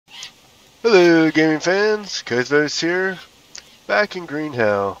Hello, gaming fans. Kozmos here, back in Green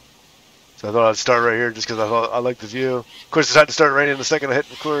Hell. So I thought I'd start right here just because I thought I liked the view. Of course, it had to start raining the second I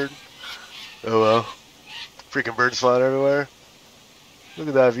hit record. Oh well. Freaking birds flying everywhere. Look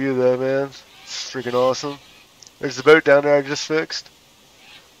at that view though, man. It's freaking awesome. There's the boat down there I just fixed.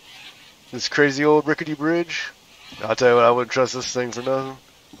 This crazy old rickety bridge. I'll tell you what, I wouldn't trust this thing for nothing.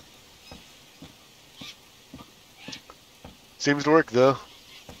 Seems to work though.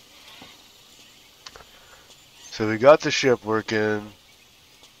 So we got the ship working.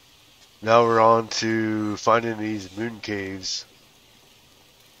 Now we're on to finding these moon caves.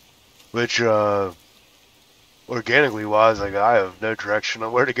 Which, organically wise, like I have no direction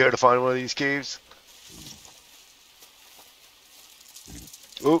on where to go to find one of these caves.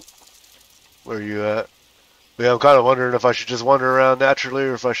 Oop, where are you at? Yeah, I'm kind of wondering if I should just wander around naturally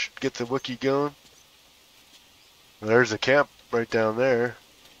or if I should get the wiki going. Well, there's a camp right down there.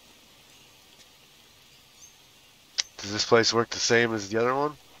 Does this place work the same as the other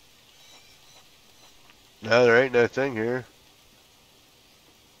one? No, there ain't no thing here.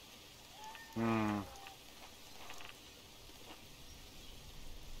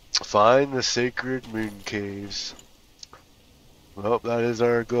 Find the sacred moon caves. Well, that is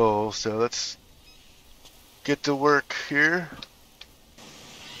our goal, so let's get to work here.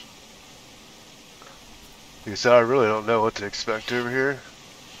 Because I really don't know what to expect over here.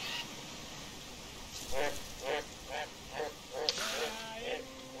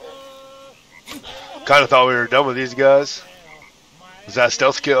 Kind of thought we were done with these guys. Was that a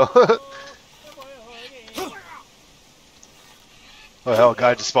stealth kill? Oh hell, a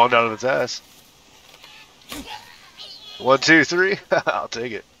guy just spawned out of his ass. 1, 2, 3. I'll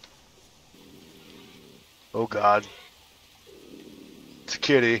take it. Oh god. It's a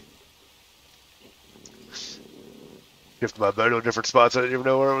kitty. Shifted my boat to different spots. I didn't even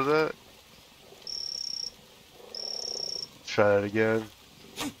know where it was at. Let's try that again.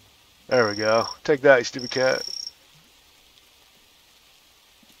 There we go. Take that, you stupid cat.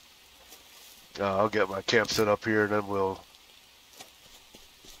 I'll get my camp set up here and then we'll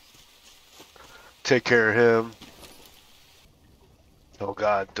take care of him. Oh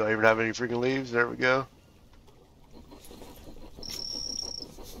god, do I even have any freaking leaves? There we go.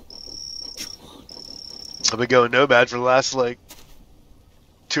 I've been going nomad for the last like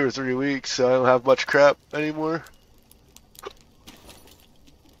 2 or 3 weeks, so I don't have much crap anymore.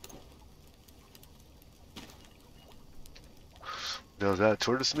 Now is that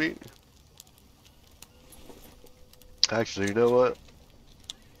tortoise meat? Actually, you know what?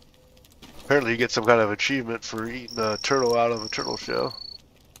 Apparently you get some kind of achievement for eating a turtle out of a turtle shell.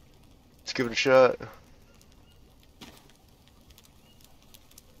 Let's give it a shot.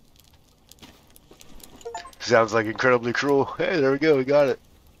 Sounds like incredibly cruel. Hey, there we go, we got it.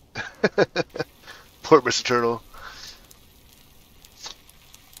 Poor Mr. Turtle.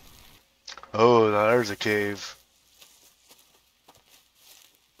 Oh, now there's a cave.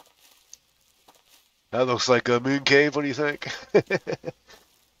 That looks like a moon cave, what do you think?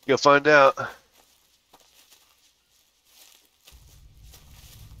 You'll find out.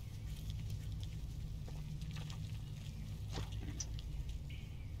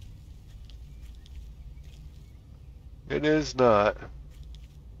 It is not.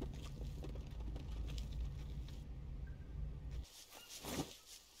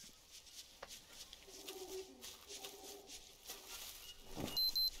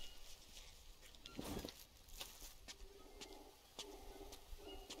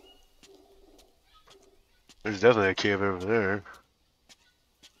 There's definitely a cave over there.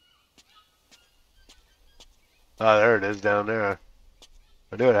 Ah, there it is down there.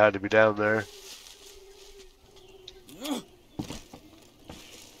 I knew it had to be down there.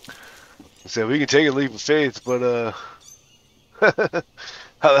 So we can take a leap of faith, but how the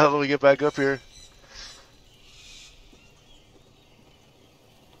hell do we get back up here?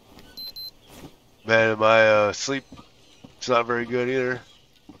 Man, my sleep is not very good either.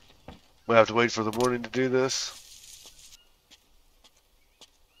 Might have to wait for the morning to do this.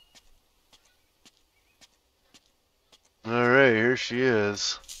 Alright, here she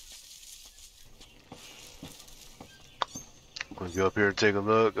is. We'll go up here and take a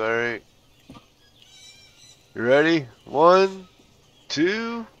look, alright. You ready? 1,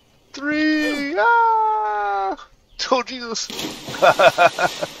 2, 3! Ah! Told you this.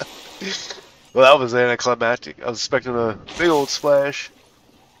 Well, that was anticlimactic. I was expecting a big old splash.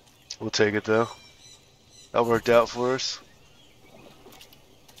 We'll take it though. That worked out for us.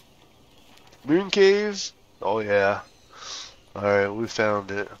 Moon caves? Oh yeah. Alright, we found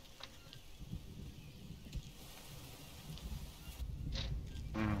it.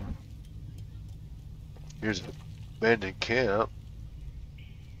 Here's an abandoned camp.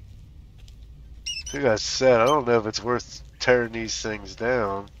 Like I said, I don't know if it's worth tearing these things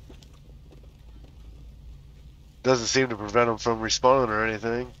down. Doesn't seem to prevent them from respawning or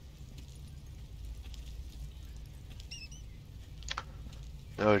anything.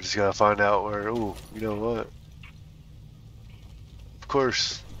 Now we just gotta find out where. Ooh, you know what? Of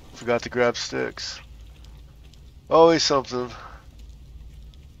course, forgot to grab sticks. Always something.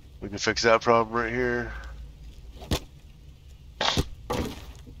 We can fix that problem right here.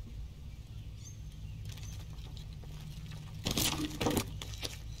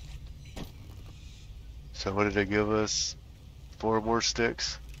 So what did they give us? 4 more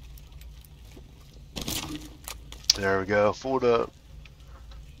sticks. There we go, fooled up.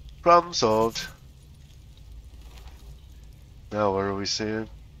 Problem solved. Now what are we seeing?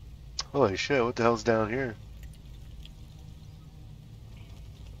 Holy shit, what the hell's down here?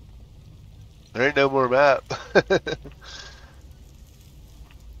 There ain't no more map.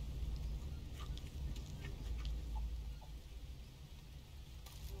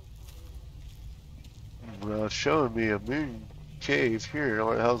 Well, it's showing me a moon cave here.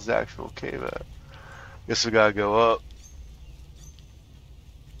 Where the hell's the actual cave at? Guess we gotta go up.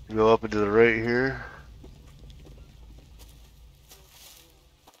 Go up into the right here.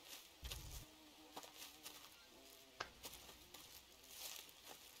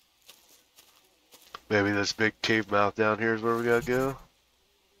 Maybe this big cave mouth down here is where we gotta go.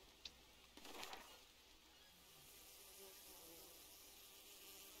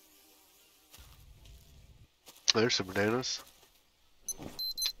 There's some bananas.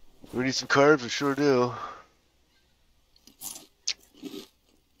 We need some carbs, we sure do.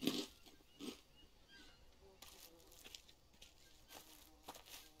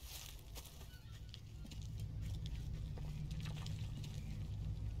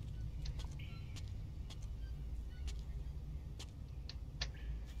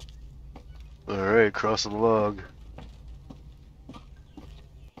 Alright, crossing the log.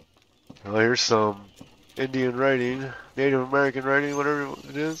 Well, here's some Indian writing, Native American writing, whatever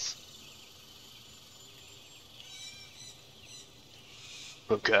it is.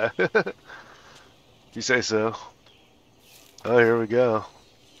 Okay. You say so. Oh, here we go.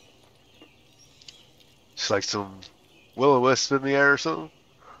 It's like some will-o-wisp in the air or something.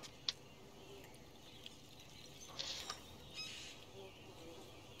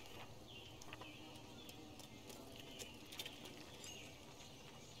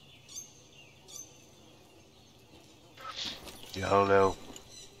 Yeah, I don't know.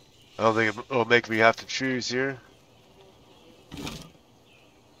 I don't think it'll make me have to choose here.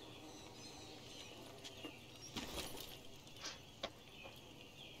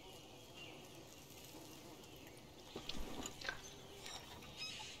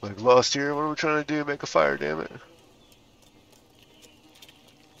 Like lost here. What are we trying to do? Make a fire, damn it.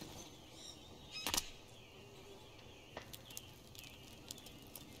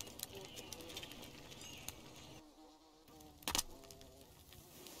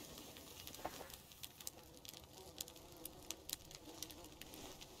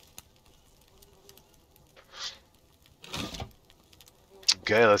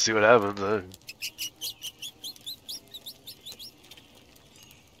 Okay, let's see what happens.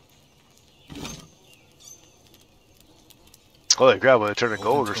 Holy crap, when it turned to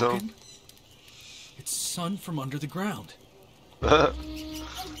gold or something. It's sun from under the ground. Oh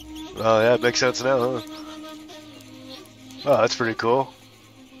yeah, it makes sense now, huh? Oh, that's pretty cool.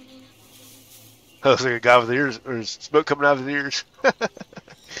 That looks like a guy with ears, or smoke coming out of his ears.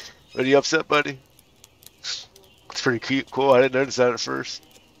 Are you upset, buddy? It's pretty cute, cool. I didn't notice that at first.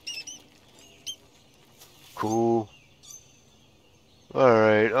 Cool.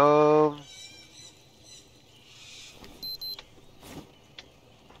 Alright, so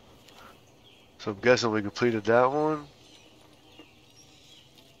I'm guessing we completed that one.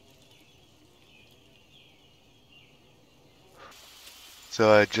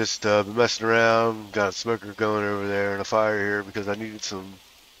 So I just been messing around, got a smoker going over there and a fire here because I needed some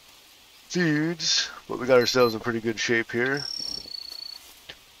foods, but we got ourselves in pretty good shape here.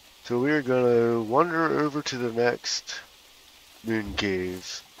 So we're gonna wander over to the next moon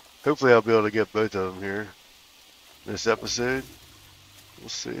cave. Hopefully I'll be able to get both of them here this episode. We'll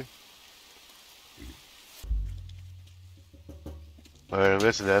see. Alright, I'm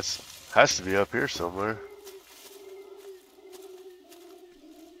guessing has to be up here somewhere.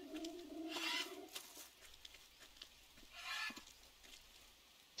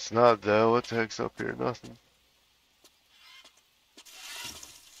 It's not though. What the heck's up here? Nothing.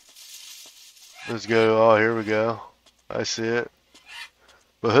 Let's go. Oh, here we go. I see it.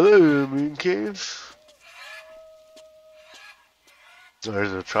 Well, hello, moon cave. So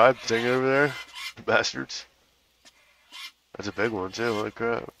there's a tribe thing over there. Bastards. That's a big one too, holy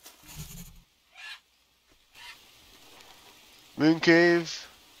crap. Moon cave.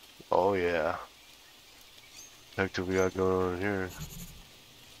 Oh yeah. Heck do we got going on here?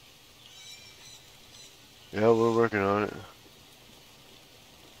 Yeah, we're working on it.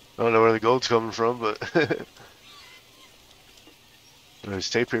 I don't know where the gold's coming from, but there's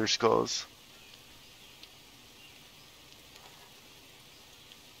tapir skulls.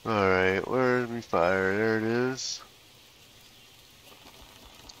 Alright, where's my fire? There it is.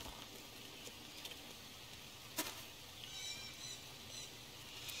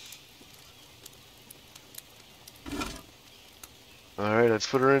 Alright, let's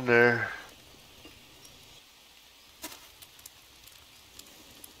put her in there.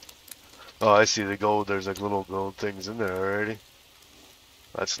 Oh, I see the gold. There's like little gold things in there already.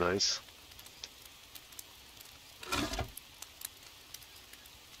 That's nice.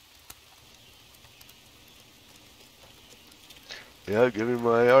 Yeah, give me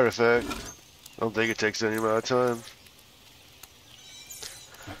my artifact. I don't think it takes any amount of time.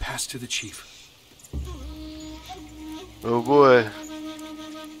 I pass to the chief. Oh boy.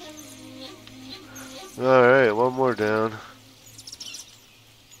 Alright, one more down.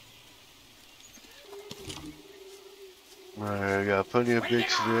 Alright, I got plenty of big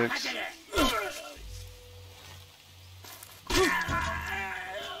sticks.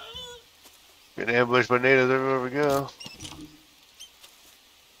 Getting ambushed by natives everywhere we go.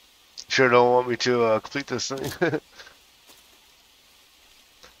 Sure don't want me to complete this thing.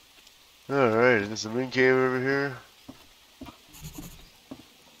 Alright, there's a moon cave over here.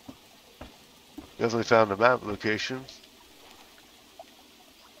 Definitely found the map location.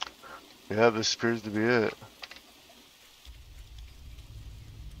 Yeah, this appears to be it.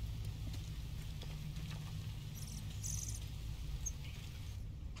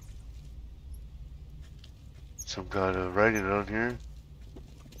 Some kind of writing on here.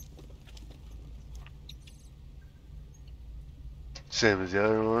 Same as the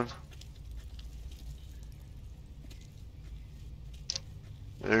other one.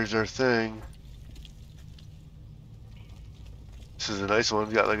 There's our thing. This is a nice one.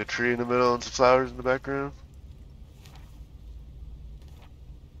 It's got like a tree in the middle and some flowers in the background.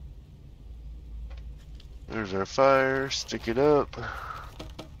 There's our fire. Stick it up.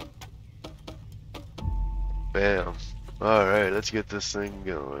 Bam. Alright, let's get this thing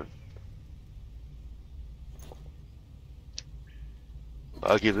going.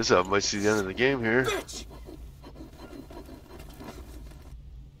 I'll give this up. Might see the end of the game here.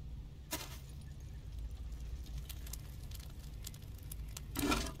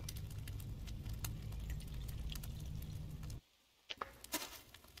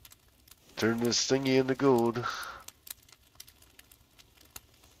 Turn this thingy into gold.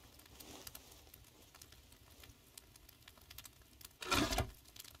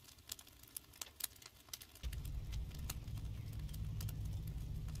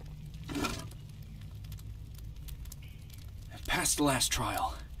 Past the last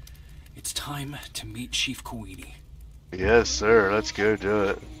trial. It's time to meet Chief Kawini. Yes, sir. Let's go do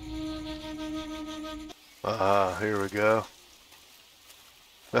it. Here we go.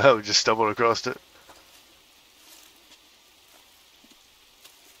 We just stumbled across it.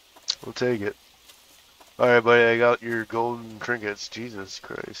 We'll take it. Alright, buddy, I got your golden trinkets. Jesus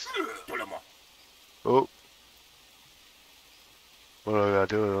Christ. Oh. What do I gotta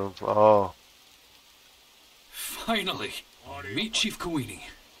do with them? Oh. Finally, meet Chief Kawini.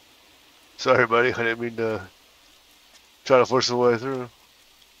 Sorry, buddy. I didn't mean to try to force the way through.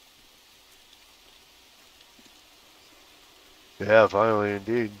 Yeah, finally,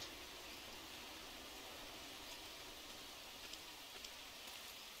 indeed.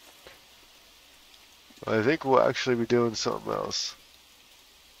 I think we'll actually be doing something else.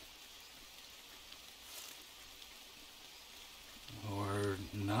 Or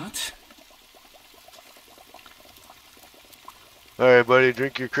not? Alright, buddy,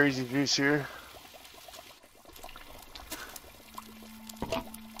 drink your crazy juice here.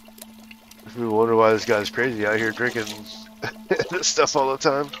 If you wonder why this guy's crazy out here drinking this stuff all the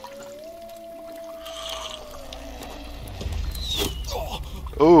time.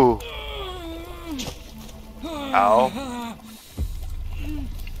 Ooh. Ow.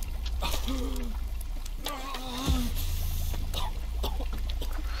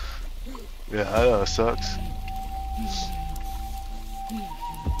 Yeah, I know, it sucks.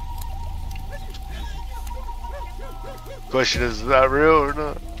 Question is that real or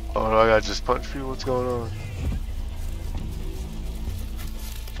not? Oh no, I gotta just punch people? What's going on?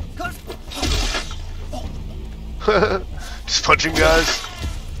 Just punching guys.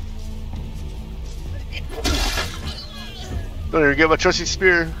 Don't even get my trusty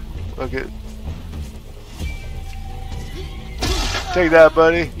spear. Okay. Take that,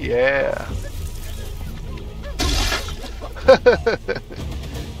 buddy. Yeah.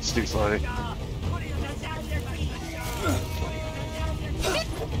 It's too funny.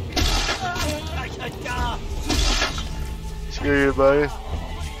 Screw you, buddy.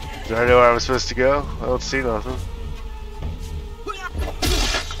 Do I know where I'm supposed to go? I don't see nothing.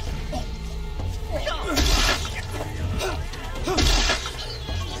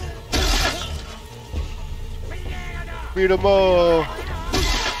 Beat them all.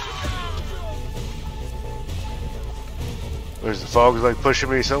 There's the fog is like pushing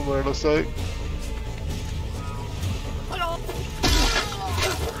me somewhere, it looks like.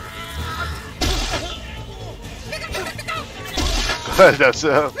 That's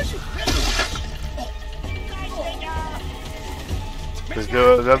there's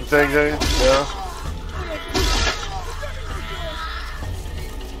no other things, eh? No.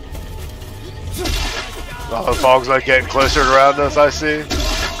 Oh, the fog's like getting closer around us, I see.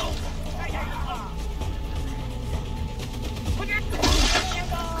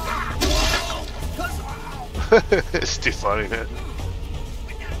 It's too funny, man.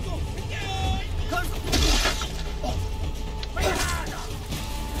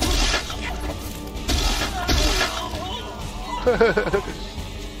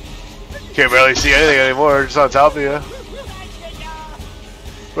 Can't barely see anything anymore, just on top of you.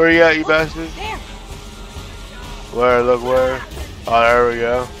 Where are you at, you bastard? Where? Look where? Oh, there we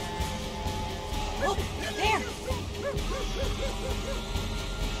go.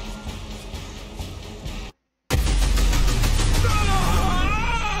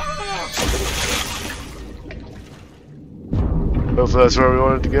 Hopefully that's where we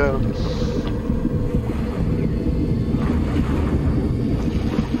wanted to go.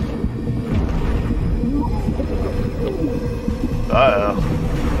 Uh-oh.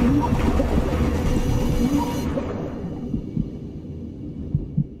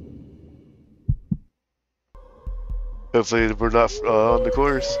 Hopefully we're not on the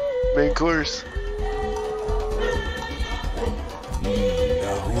course, main course.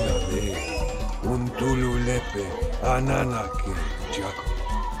 Ananake Jaco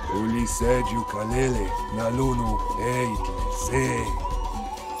Ulised Ukalele Nalunu Eitle Se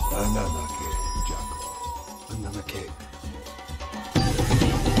Ananake Jaco Ananake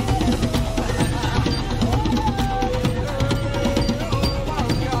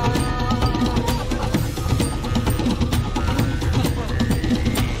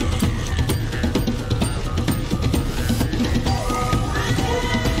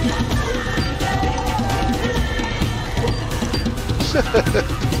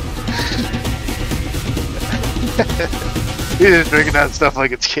He's just drinking that stuff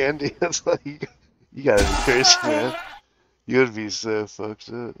like it's candy. That's like you gotta be crazy, man. You would be so fucked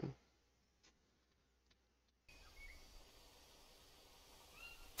up.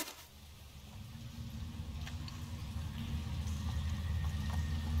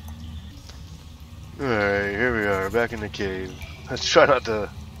 Alright, here we are, back in the cave. Let's try not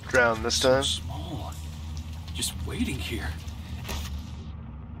to drown this time. So small. Just waiting here.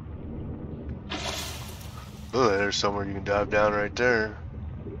 Oh, there's somewhere you can dive down right there.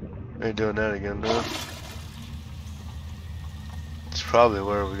 Ain't doing that again, though. It's probably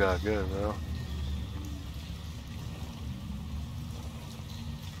where we gotta go, though.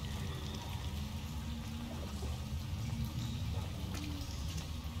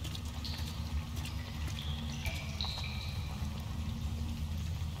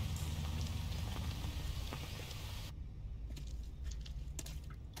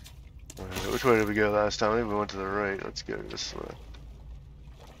 Which way did we go last time? I think we went to the right. Let's go this way.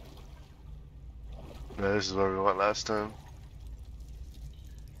 No, this is where we went last time.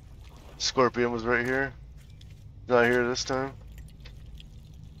 Scorpion was right here. Not here this time.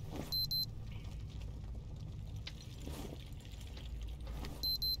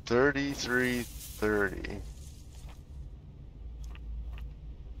 $33.30.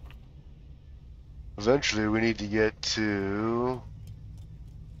 Eventually, we need to get to.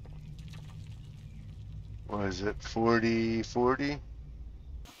 What is it? 40?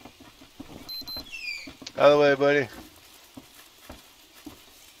 Out of the way, buddy.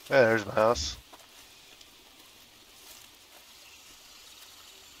 Yeah, there's my house.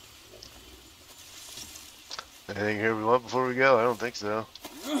 Anything here we want before we go? I don't think so.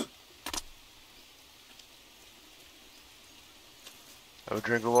 Have a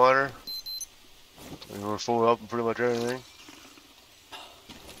drink of water. I mean, we're full up and pretty much everything.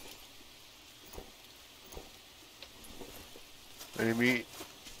 Any meat?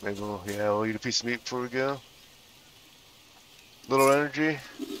 Maybe we'll eat a piece of meat before we go. Little energy.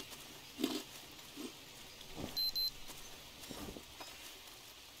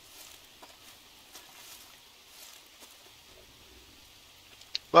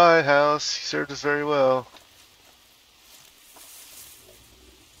 Bye, house. You served us very well.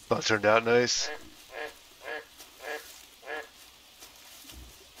 That turned out nice.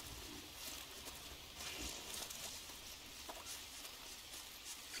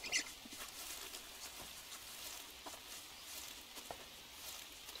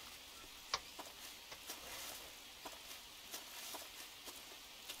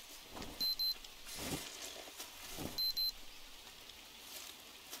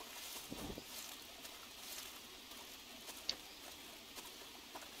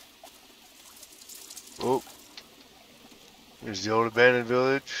 Oh, there's the old abandoned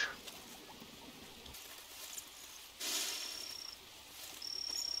village.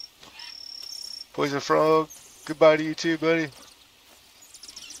 Poison frog, goodbye to you too, buddy.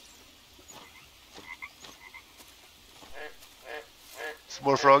 Some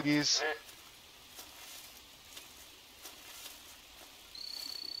more froggies.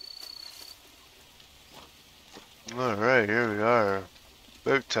 Alright, here we are.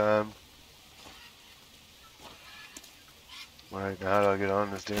 Boat time. Alright, now how do I get on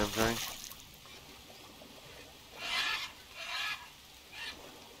this damn thing?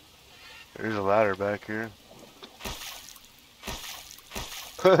 There's a ladder back here.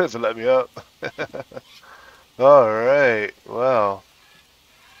 If it let me up. Alright, wow.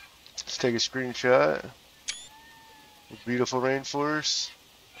 Let's take a screenshot. Beautiful rainforest.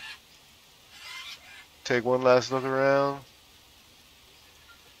 Take one last look around.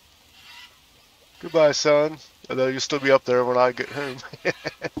 Goodbye, son. Although you'll still be up there when I get home.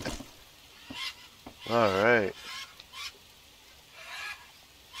 Alright.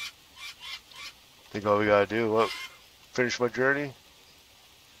 Think all we gotta do, what? Finish my journey?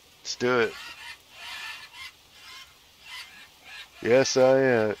 Let's do it. Yes, I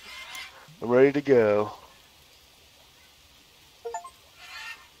am. I'm ready to go.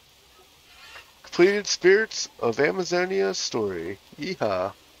 Completed Spirits of Amazonia story.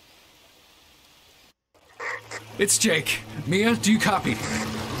 Yeehaw. It's Jake. Mia, do you copy?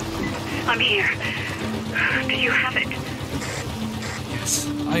 I'm here. Do you have it? Yes,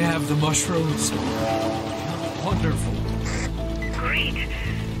 I have the mushrooms. Wonderful. Great.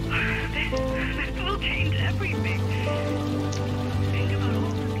 This will change everything. Think about all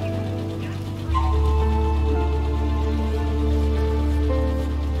the people.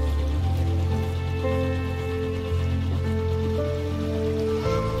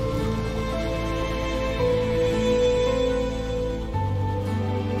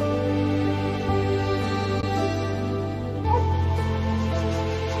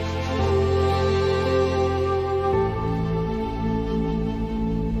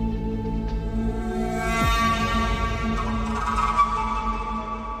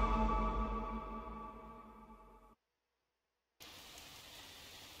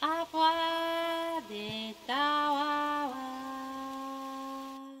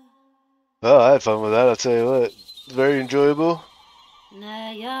 Oh, I had fun with that, I'll tell you what. It's very enjoyable.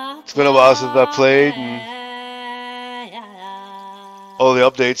 It's been a while since I played, and all the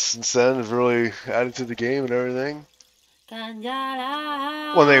updates since then have really added to the game and everything.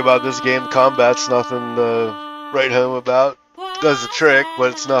 One thing about this game, combat's nothing to write home about. It does the trick,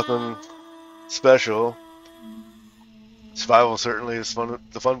 but it's nothing special. Survival certainly is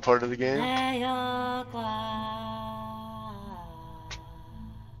the fun part of the game.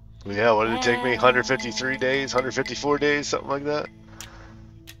 Well, yeah, what did it take me? 153 days, 154 days, something like that.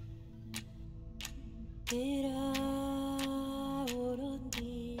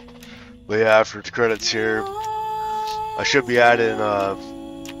 But yeah, after the credits here, I should be adding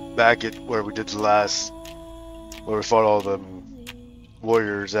back at where we did the last, where we fought all the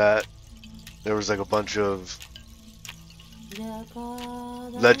warriors at. There was like a bunch of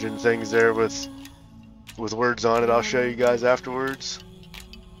legend things there with words on it. I'll show you guys afterwards.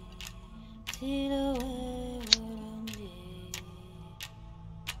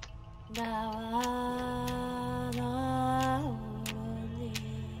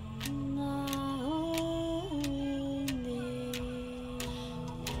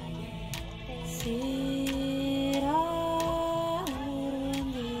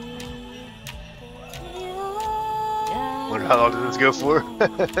 Wonder how long did this go for?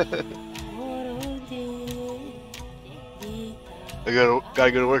 I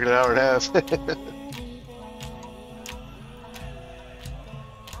gotta go to work in an hour and a half.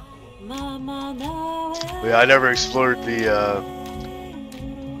 Yeah, I never explored the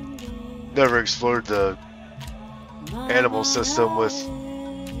never explored the animal system with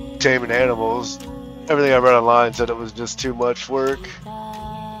taming animals. Everything I read online said it was just too much work.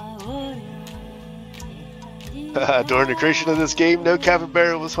 During the creation of this game, no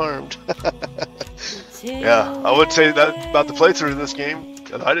capybara was harmed. Yeah, I would say that about the playthrough of this game,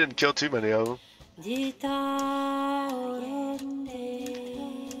 'cause I didn't kill too many of them.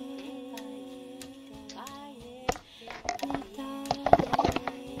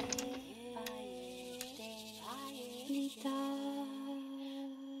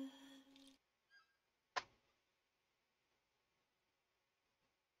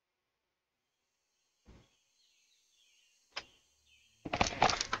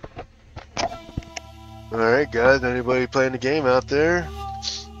 Alright guys, anybody playing the game out there?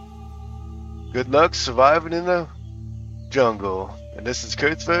 Good luck surviving in the jungle. And this is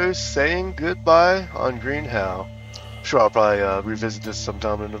Kothvos saying goodbye on Green Hell. Sure, I'll probably revisit this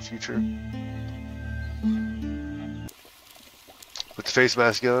sometime in the future. With the face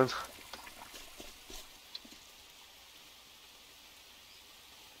mask on.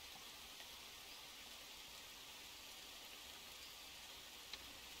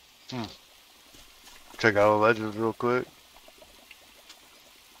 Check out the legends real quick.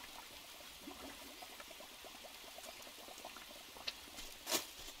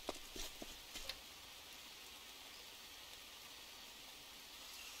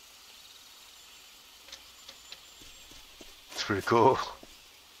 It's pretty cool.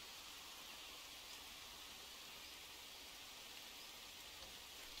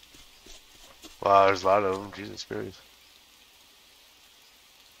 Wow, there's a lot of them. Jesus Christ.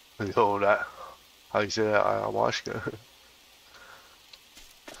 The old, how you say that? Ayahuasca.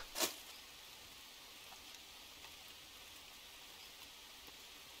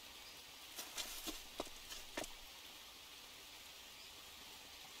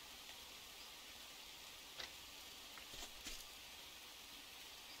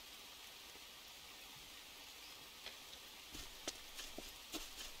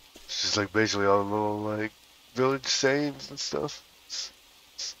 It's just like basically all the little like village sayings and stuff.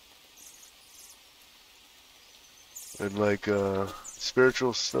 And like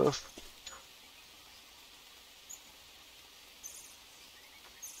spiritual stuff.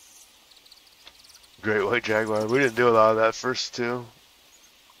 Great white jaguar. We didn't do a lot of that first two.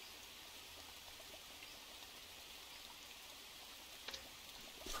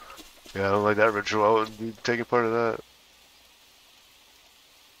 Yeah, I don't like that ritual. I wouldn't be taking part of that.